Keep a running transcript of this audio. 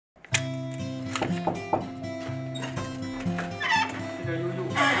这边悠悠。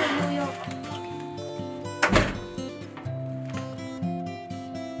对，悠悠。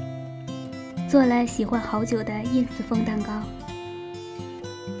做了喜欢好久的ins风蛋糕。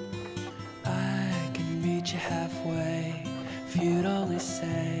You'd only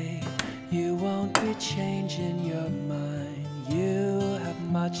say you won't be changing your mind. You have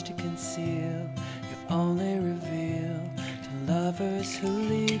much to conceal. You only reveal to lovers who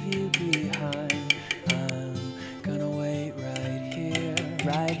leave you behind. I'm gonna wait right here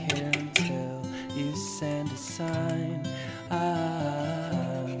until you send a sign.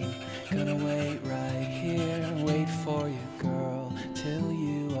 I'm gonna wait right here, wait for you, girl, till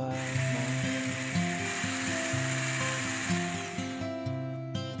you are mine.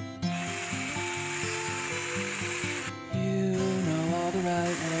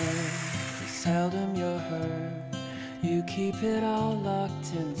 Right word, seldom you're heard. You keep it all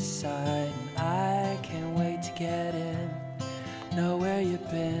locked inside, and I can't wait to get in. Know where you've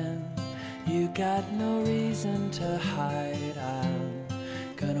been. You got no reason to hide. I'm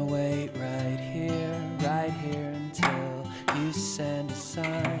gonna wait right here until you send a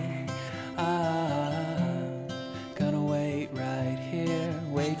sign. I'm gonna wait right here,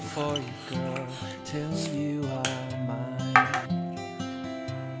 wait for you, girl, till you are mine.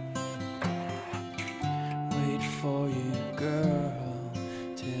 For you, girl,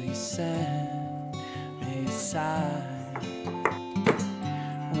 till you send me a sign.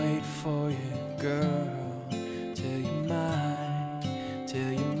 Wait for you, girl, till you're mine,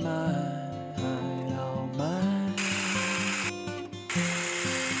 till you're mine, all mine.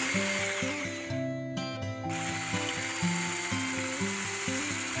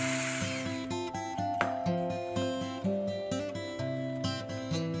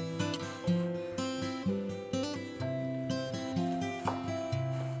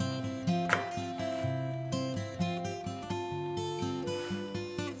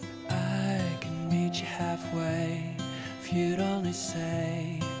 Halfway, if you'd only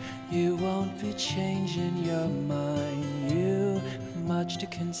say you won't be changing your mind. You have much to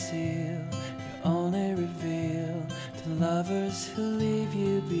conceal. You only reveal to lovers who leave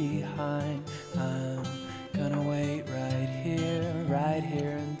you behind. I'm gonna wait right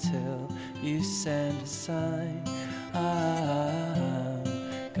here until you send a sign. I'm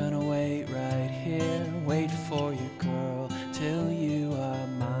gonna wait right here, wait for you, girl, till you